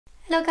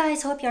Hello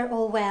guys, hope you're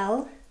all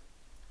well.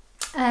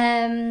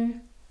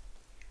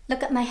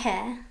 Look at my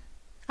hair.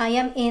 I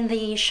am in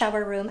the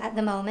shower room at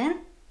the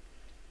moment,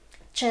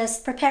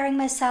 just preparing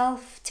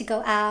myself to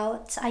go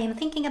out. I am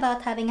thinking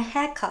about having a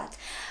haircut.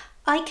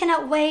 I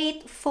cannot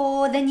wait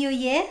for the new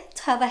year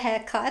to have a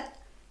haircut.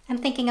 I'm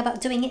thinking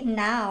about doing it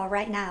now,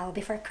 right now,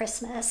 before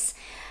Christmas.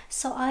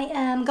 So I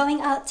am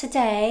going out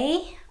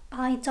today.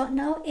 I don't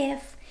know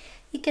if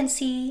you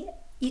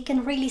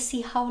can really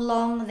see how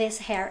long this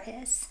hair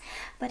is,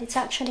 but it's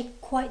actually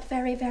quite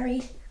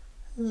very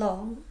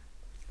long.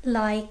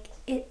 Like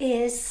it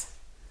is,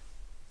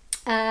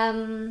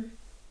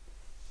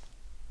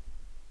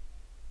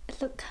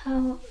 look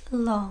how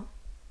long.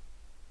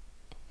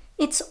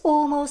 It's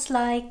almost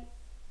like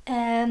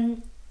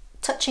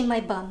touching my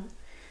bum.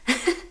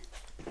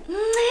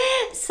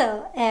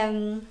 So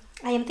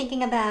I am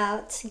thinking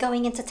about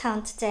going into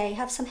town today,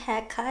 have some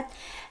haircut.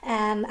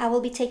 I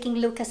will be taking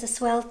Lucas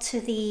as well to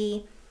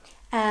the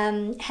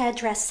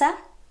hairdresser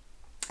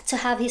to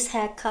have his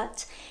hair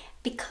cut,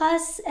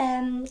 because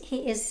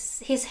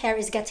his hair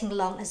is getting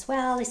long as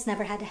well. He's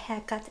never had a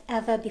haircut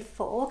ever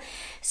before.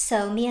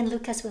 So me and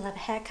Lucas will have a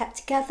haircut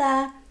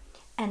together,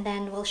 and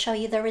then we'll show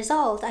you the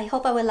result. I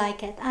hope I will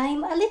like it.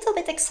 I'm a little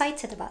bit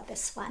excited about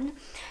this one.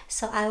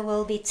 So I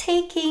will be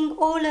taking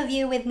all of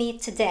you with me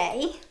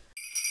today.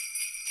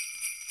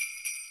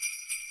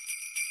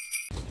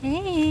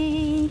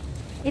 Hey,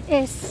 it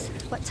is,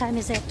 what time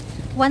is it?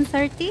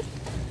 1:30?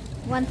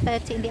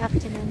 1:30 in the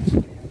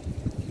afternoon.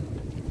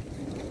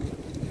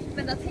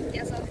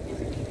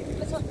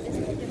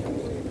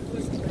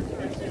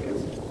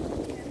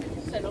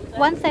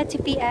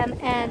 1:30 p.m.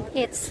 and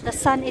the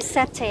sun is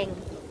setting.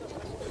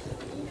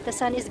 The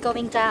sun is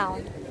going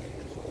down.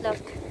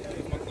 Look.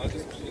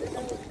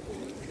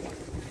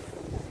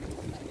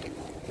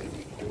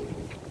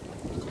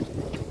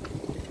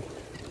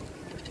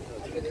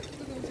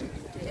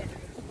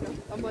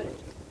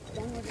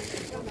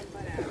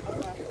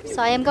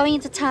 So I am going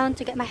into town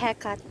to get my hair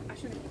cut.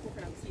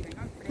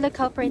 Look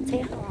how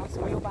pretty.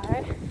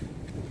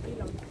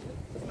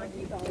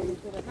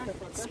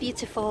 It's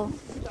beautiful.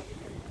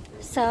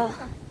 So,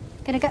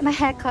 gonna get my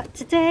hair cut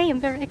today. I'm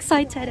very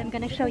excited. I'm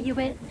gonna show you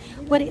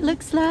what it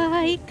looks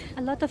like.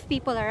 A lot of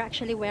people are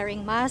actually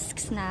wearing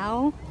masks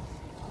now.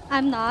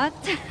 I'm not.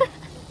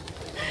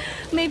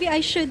 Maybe I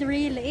should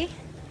really.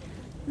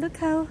 Look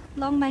how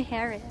long my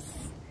hair is.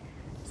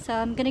 So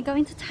I'm gonna go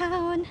into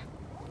town,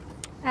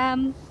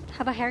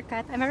 have a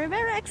haircut. I'm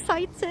very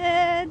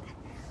excited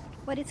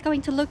what it's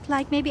going to look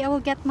like. Maybe I will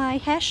get my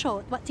hair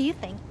short. What do you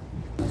think?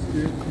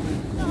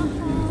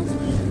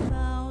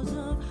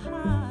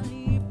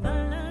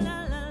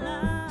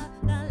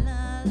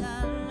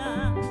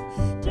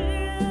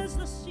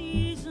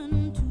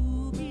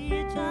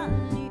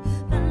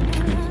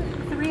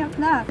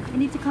 I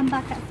need to come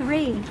back at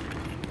 3.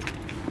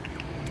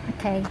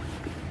 Okay,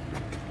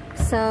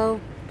 so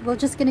we're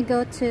just gonna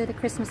go to the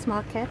Christmas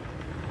market,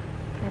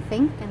 I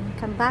think, and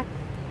come back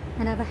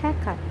and have a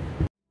haircut.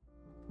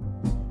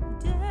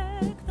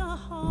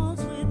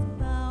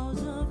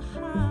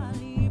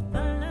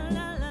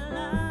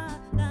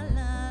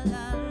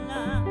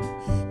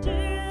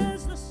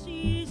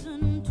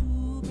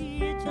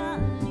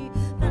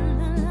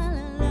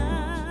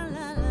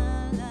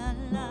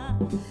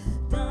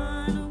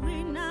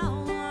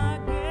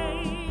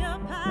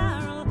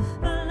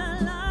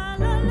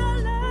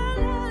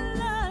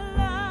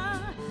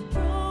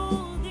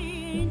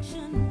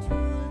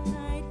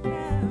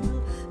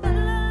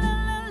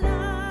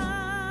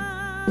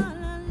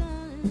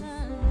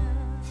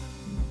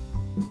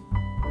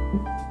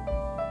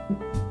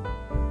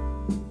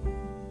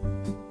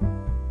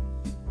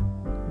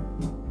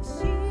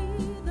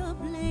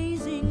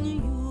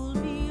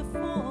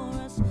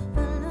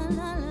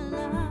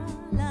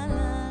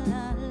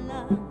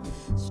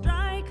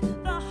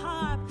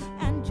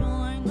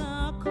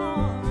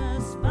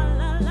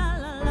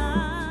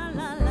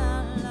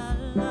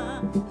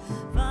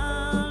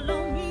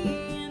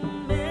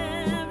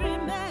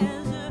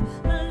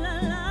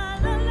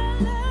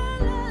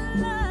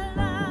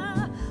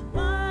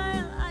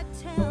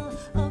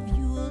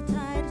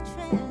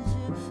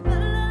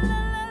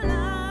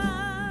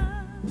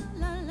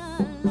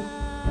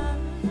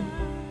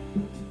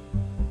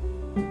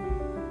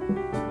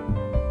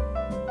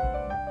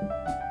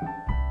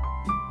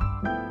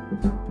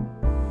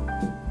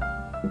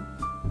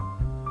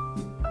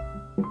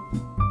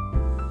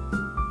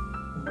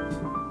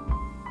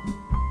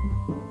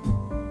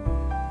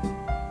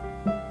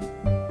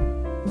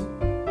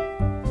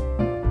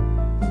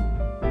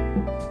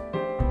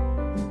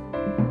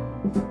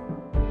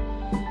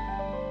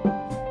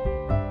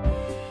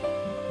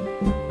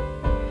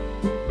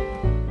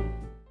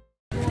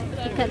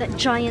 Look at that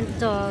giant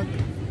dog.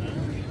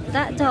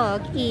 That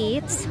dog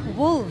eats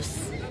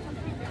wolves.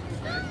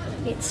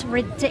 It's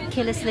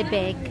ridiculously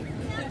big.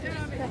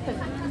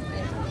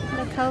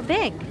 Look how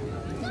big.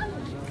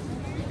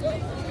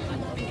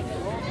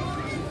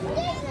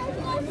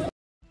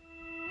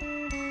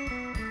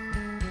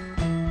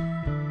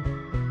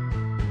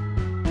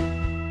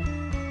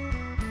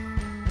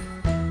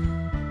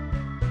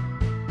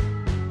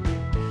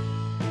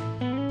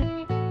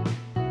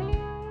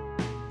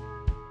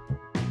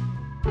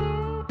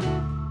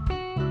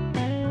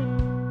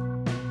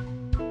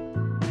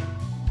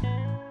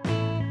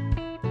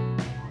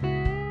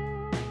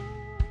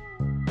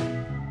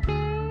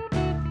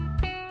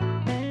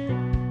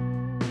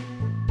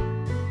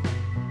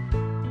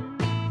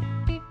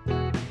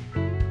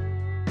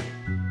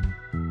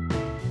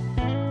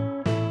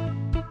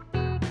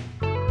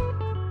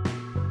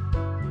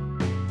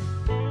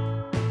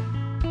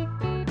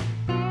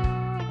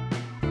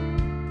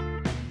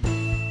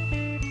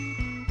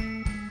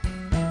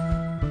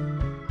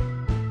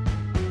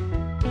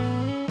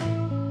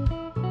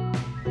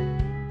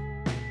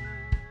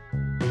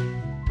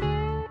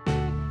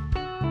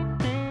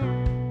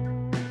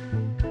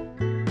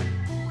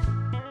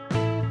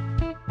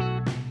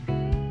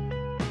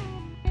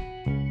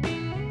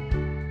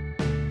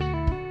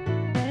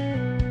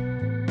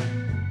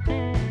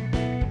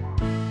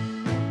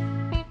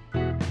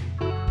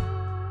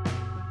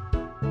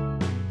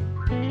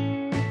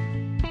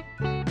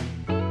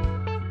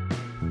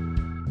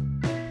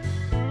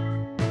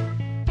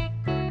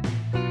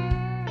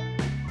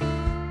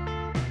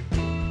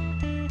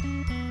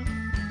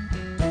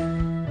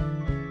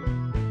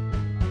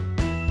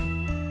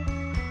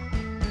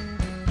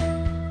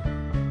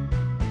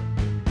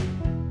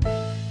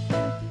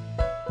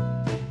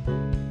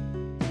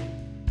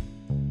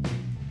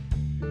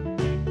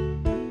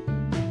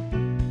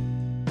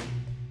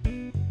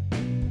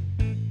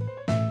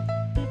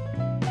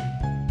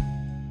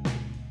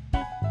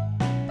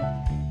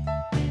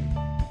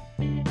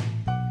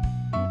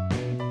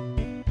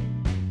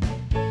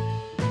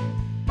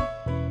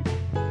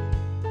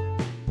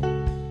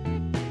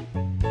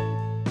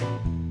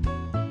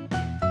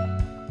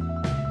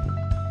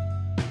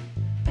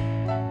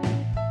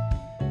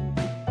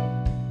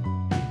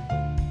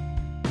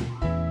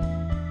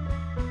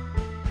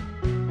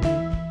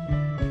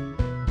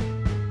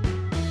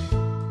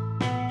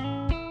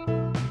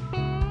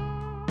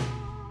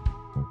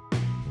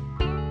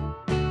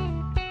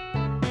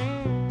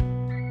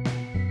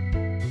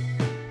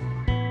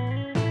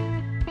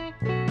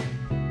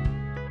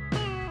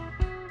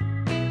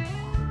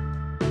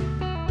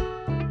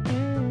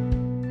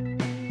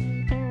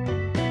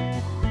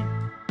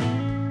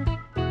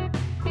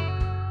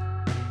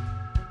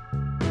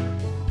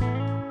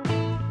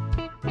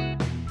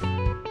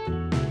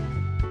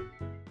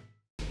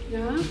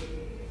 Yeah.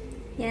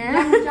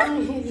 Yeah.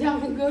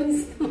 Young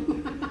girls.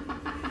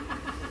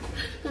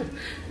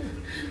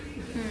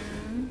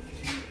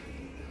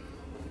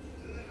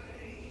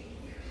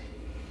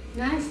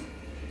 Nice.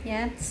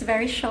 Yeah, it's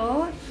very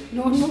short.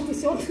 No, not too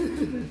short.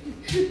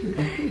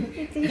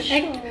 It is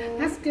short.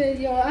 Ask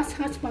your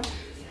husband.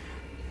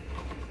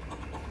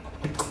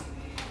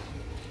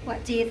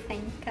 What do you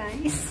think,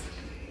 guys?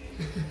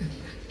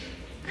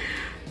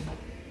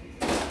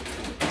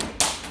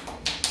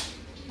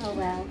 Oh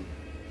well.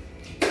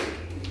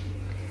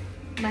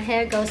 My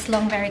hair goes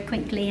long very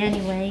quickly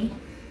anyway.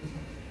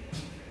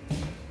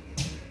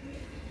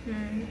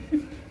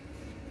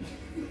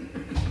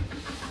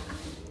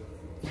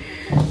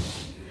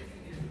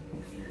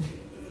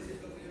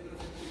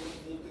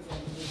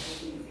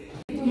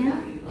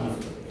 Yeah.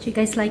 Do you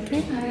guys like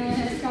it?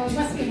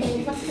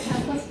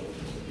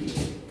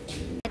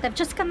 I've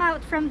just come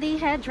out from the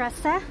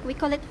hairdresser. We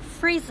call it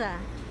freezer.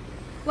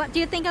 What do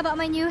you think about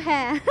my new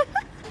hair?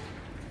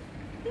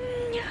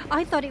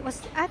 I thought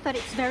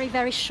it's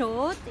very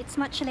short. It's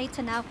much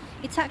later now.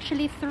 It's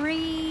actually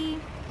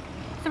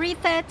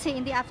 3:30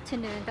 in the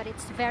afternoon, but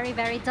it's very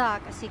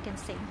dark, as you can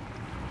see.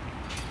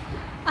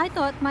 I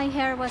thought my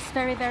hair was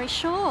very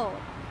short.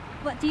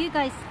 What do you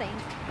guys think?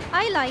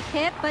 I like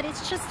it, but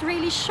it's just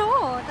really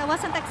short. I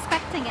wasn't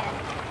expecting it.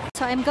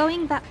 So I'm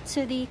going back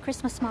to the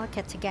Christmas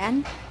market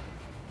again.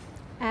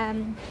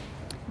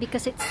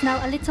 Because it's now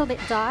a little bit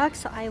dark,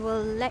 so I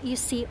will let you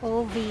see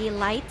all the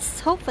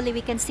lights. Hopefully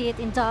we can see it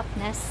in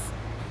darkness.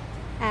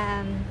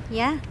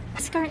 Yeah,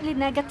 it's currently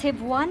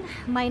 -1,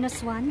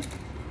 -1.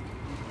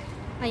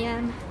 I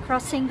am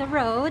crossing the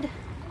road,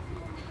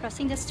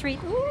 crossing the street.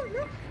 Ooh,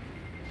 look.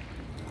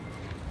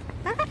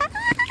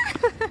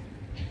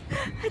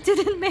 I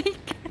didn't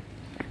make it.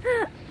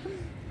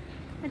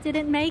 I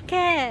didn't make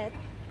it.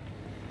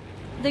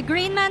 The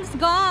green man's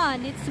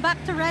gone. It's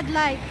back to red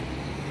light.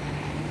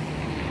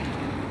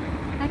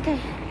 Okay,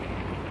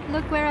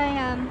 look where I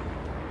am.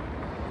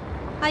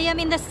 I am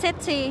in the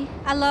city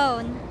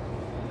alone.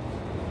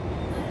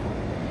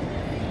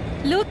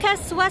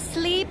 Lucas was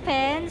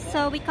sleeping,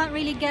 so we can't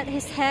really get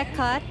his hair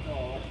cut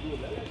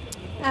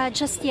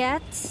just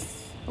yet.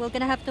 We're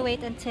gonna have to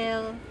wait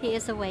until he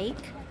is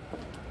awake.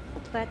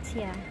 But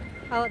yeah.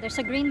 Oh, there's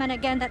a green man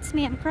again. That's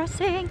me. I'm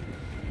crossing.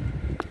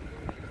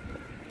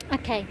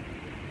 Okay.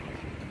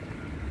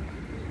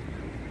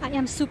 I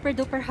am super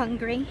duper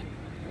hungry.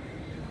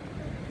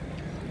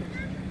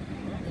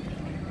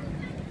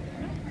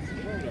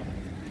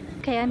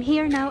 Okay, I'm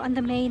here now on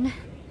the main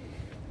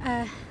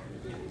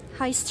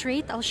high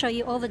street. I'll show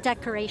you all the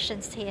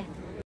decorations here.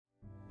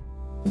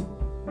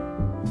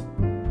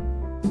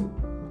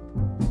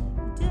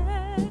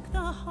 Deck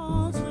the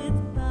halls with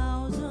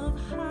boughs of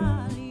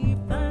holly.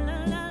 La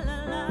la la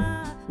la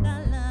la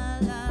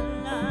la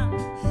la.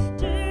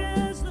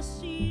 'Tis the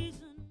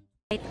season.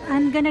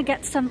 I'm gonna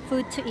get some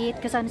food to eat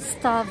because I'm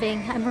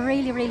starving. I'm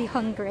really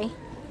hungry.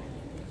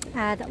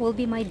 That will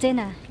be my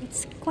dinner.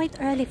 It's quite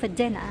early for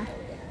dinner,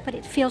 but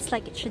it feels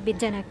like it should be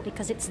dinner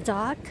because it's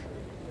dark.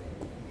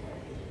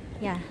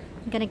 Yeah,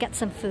 I'm gonna get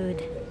some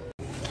food.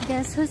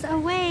 Guess who's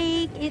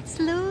awake? It's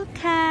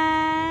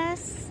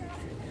Lucas.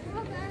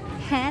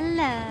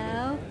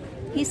 Hello.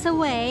 He's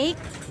awake.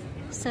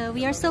 So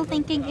we are still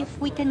thinking if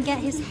we can get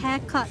his hair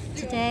cut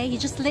today. He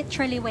just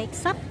literally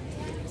wakes up.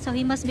 So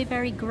he must be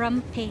very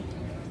grumpy.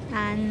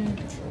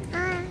 And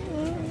hi,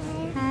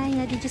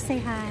 did you say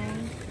hi?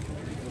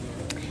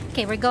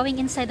 Okay, we're going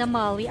inside the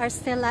mall. We are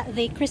still at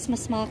the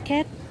Christmas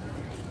market.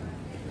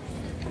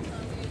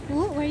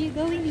 Oh, where are you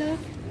going, look?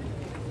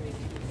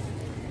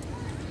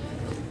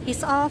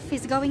 He's off,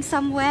 he's going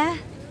somewhere.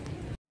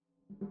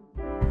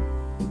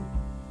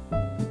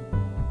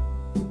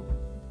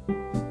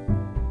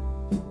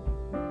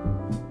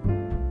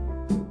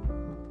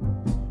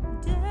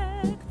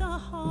 Deck the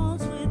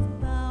halls with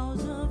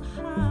boughs of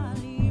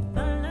holly.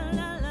 La la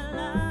la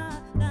la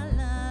la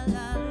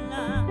la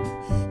la.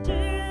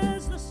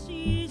 'Tis the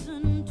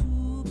season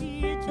to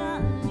be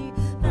jolly.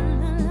 La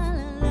la la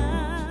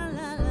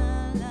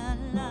la la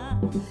la.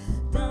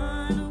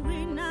 Done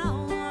we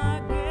now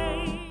are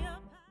gay.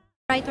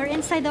 Right, we're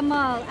inside the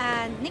mall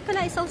and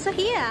Nicola is also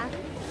here.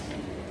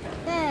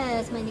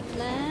 There's my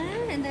Nicola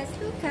and that's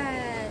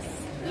Lucas.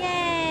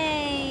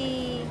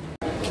 Yay!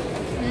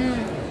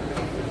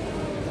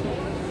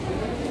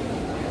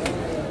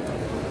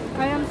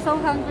 I am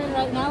so hungry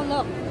right now,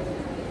 look.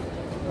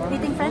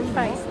 Eating french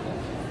fries.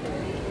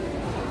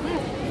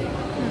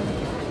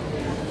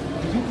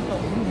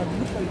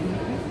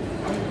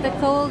 The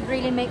cold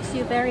really makes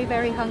you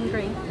very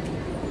hungry.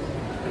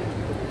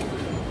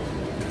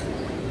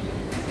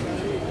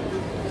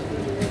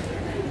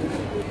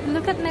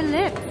 Look at my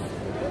lips.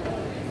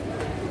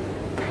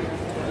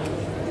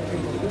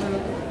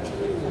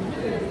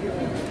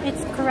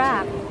 It's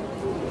crap.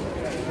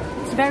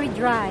 It's very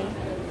dry.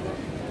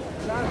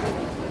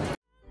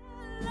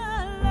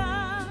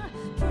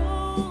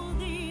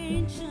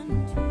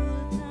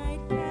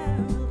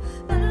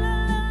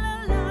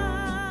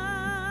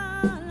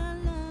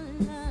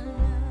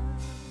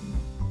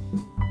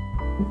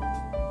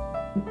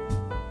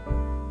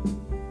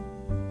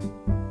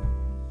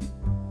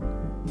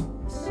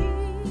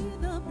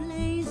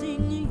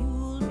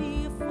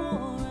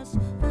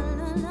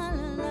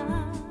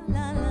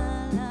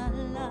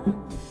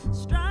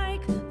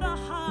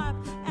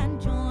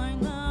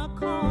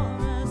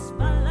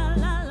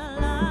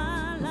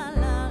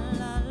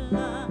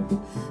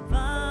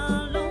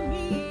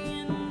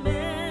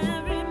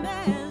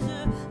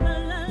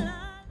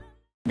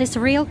 These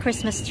real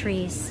Christmas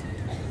trees.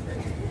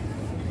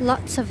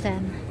 Lots of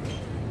them.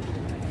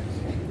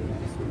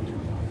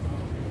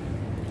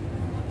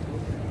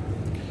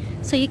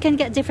 So you can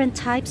get different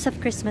types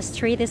of Christmas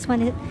tree. This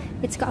one,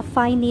 it's got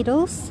fine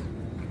needles,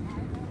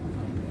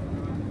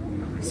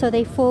 so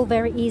they fall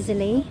very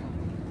easily.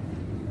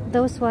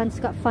 Those ones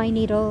got fine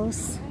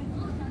needles.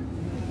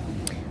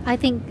 I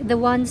think the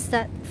ones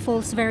that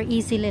falls very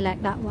easily,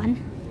 like that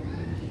one,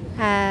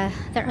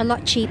 they're a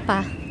lot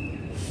cheaper.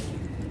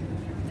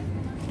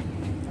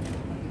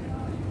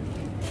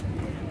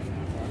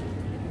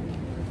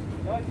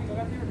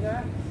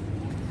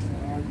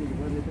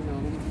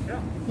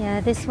 Yeah,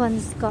 this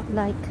one's got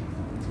like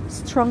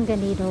stronger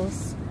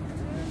needles.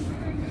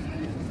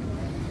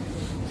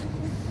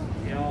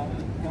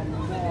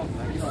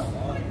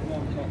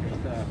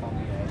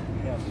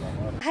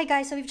 Hi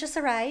guys, so we've just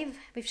arrived.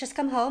 We've just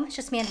come home. It's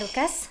just me and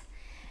Lucas.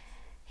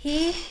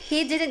 He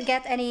didn't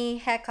get any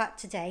haircut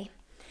today.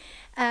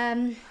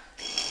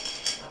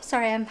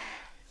 Sorry, I'm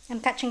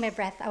catching my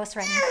breath. I was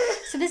running.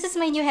 So this is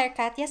my new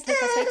haircut. Yes,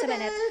 Lucas, wait a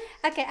minute.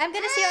 Okay, I'm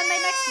gonna see you on my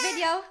next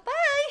video. Bye.